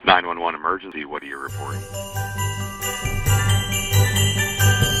911 emergency, what are you reporting?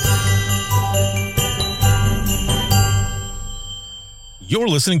 You're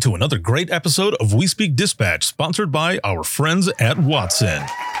listening to another great episode of We Speak Dispatch, sponsored by our friends at Watson.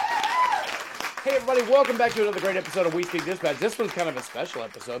 Hey everybody, welcome back to another great episode of We Speak Dispatch. This one's kind of a special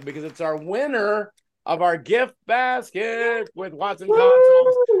episode because it's our winner of our gift basket with Watson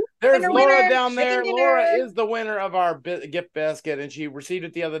Consoles. There's Laura down there. Laura is the winner of our gift basket, and she received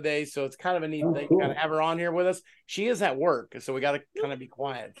it the other day, so it's kind of a neat thing to kind of have her on here with us. She is at work, so we got to kind of be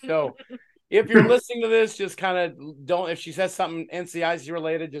quiet. So if you're listening to this, just kind of don't, if she says something NCIC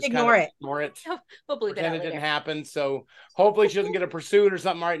related, just ignore it. We'll believe it didn't happen. So hopefully she doesn't get a pursuit or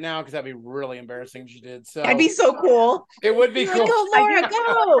something right now, because that'd be really embarrassing if she did. So that'd be so cool. It would be cool. Go, Laura,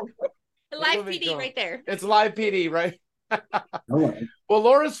 go. Live PD cool. Right there. It's live PD, right? Well,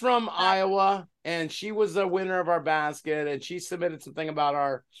 Laura's from Iowa, and she was the winner of our basket, and she submitted something about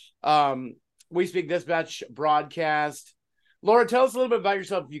our We Speak Dispatch broadcast. Laura, tell us a little bit about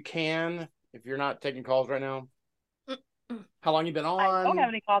yourself if you can, if you're not taking calls right now. How long you been on? I don't have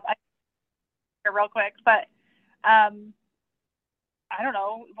any calls. Real quick, but I don't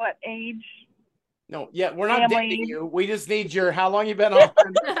know what age. No, yeah, we're not dating you. We just need your how long you been on.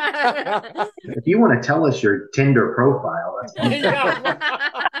 If you want to tell us your Tinder profile, that's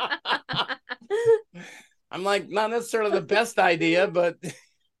I'm like, not necessarily the best idea, but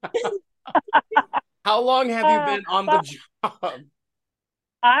how long have you been on the job?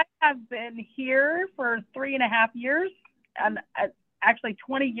 I have been here for 3.5 years, and actually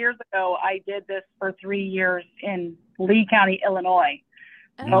 20 years ago, I did this for 3 years in Lee County, Illinois.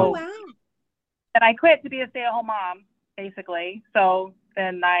 Oh, wow. And I quit to be a stay-at-home mom, basically. So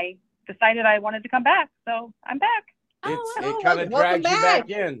then I decided I wanted to come back. So I'm back. It kind of drags you back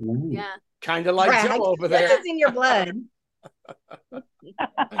in. Yeah. Kind of like Joe over there. That's in your blood.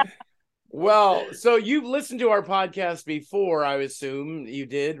 Well, so you've listened to our podcast before, I assume you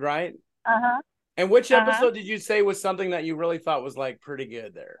did, right? Uh-huh. And which episode did you say was something that you really thought was like pretty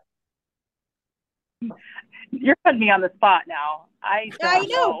good there? You're putting me on the spot now. I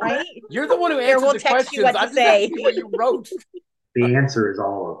know, right? You're the one who answered the questions. I'm just asking what you wrote. The answer is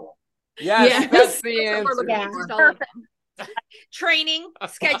all of them. Yes. That's the answer. Training,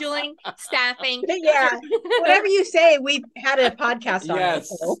 scheduling, staffing. Yeah. Whatever you say, we've had a podcast on it. Yes.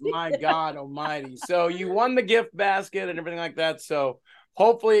 So. My God almighty. So you won the gift basket and everything like that. So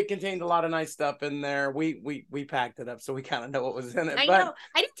hopefully it contained a lot of nice stuff in there. We packed it up so we kind of know what was in it. I know.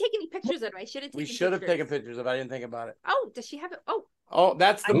 I didn't take any pictures of it. I should have taken We should have taken pictures of it. I didn't think about it. Oh, does she have it? Oh,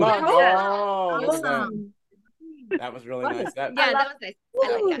 that's the mug. That was really nice. That was nice. I like that.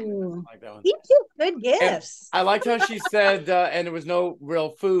 I like that one. These are good gifts. And I liked how she said, and there was no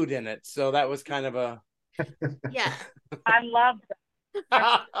real food in it. So that was kind of a... Yeah. I love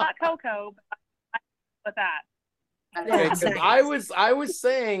hot cocoa, but with that. Okay, I was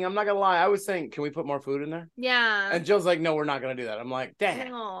saying, I'm not gonna lie, I was saying, can we put more food in there? Yeah. And Jill's like, no, we're not gonna do that. I'm like,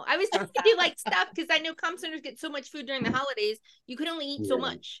 dang. No, I was trying to do like stuff because I know comm centers get so much food during the holidays. You could only eat so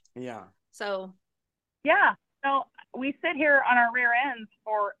much. Yeah. So. Yeah. So we sit here on our rear ends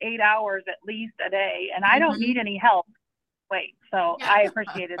for 8 hours at least a day, and I don't need any help. Wait, so I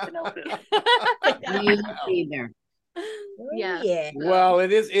appreciated the no food. Either. Yeah. Well,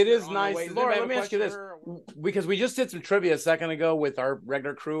 it is nice. Laura, let me ask you this, because we just did some trivia a second ago with our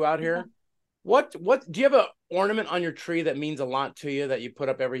regular crew out here. What do you have an ornament on your tree that means a lot to you that you put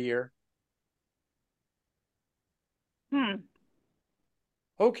up every year?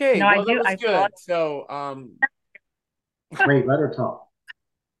 Okay, no, well, I do. That was good. So, wait, let her talk.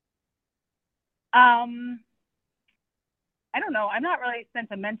 I don't know. I'm not really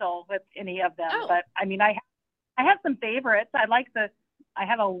sentimental with any of them, but I mean, I have some favorites. I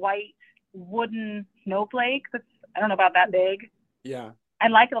have a white wooden snowflake that's, I don't know about that big. Yeah. I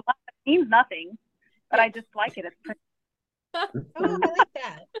like it a lot. It means nothing, but I just like it. It's pretty. Oh, I like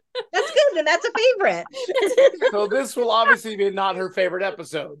that. That's good. Then that's a favorite. So this will obviously be not her favorite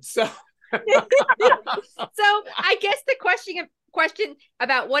episode. So I guess the question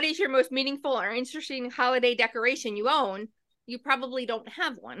about what is your most meaningful or interesting holiday decoration you own, you probably don't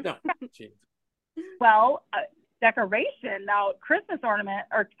have one. No. Well, decoration now, Christmas ornament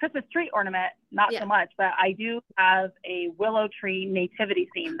or Christmas tree ornament, not so much, but I do have a willow tree nativity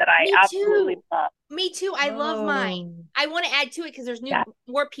scene that I absolutely love. Me too. I love mine. I want to add to it because there's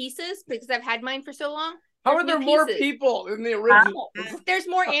more pieces because I've had mine for so long. How are there more people in the original? There's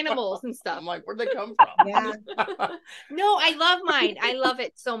more animals and stuff. I'm like, where'd they come from? Yeah. No, I love mine. I love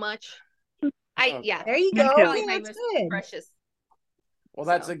it so much. There you go. Probably my most precious. Well,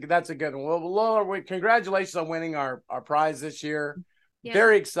 that's a good one. Well, Laura, congratulations on winning our prize this year. Yeah.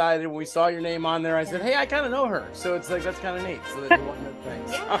 very excited when we saw your name on there. I said, hey, I kind of know her. So it's like, that's kind of neat. So that's one of the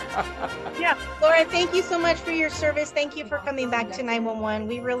things. Yeah. Laura, thank you so much for your service. Thank you for coming back to 911.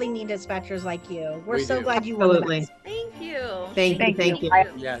 We really need dispatchers like you. We're We so do. glad you were with Absolutely. us. Thank you. Thank you.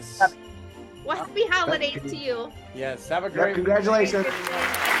 Yes. Well, happy holidays to you. Yes. Have a great Congratulations.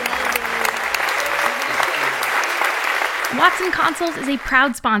 Watson Consoles is a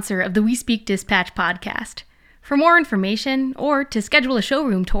proud sponsor of the We Speak Dispatch podcast. For more information or to schedule a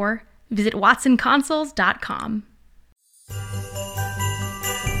showroom tour, visit watsonconsoles.com.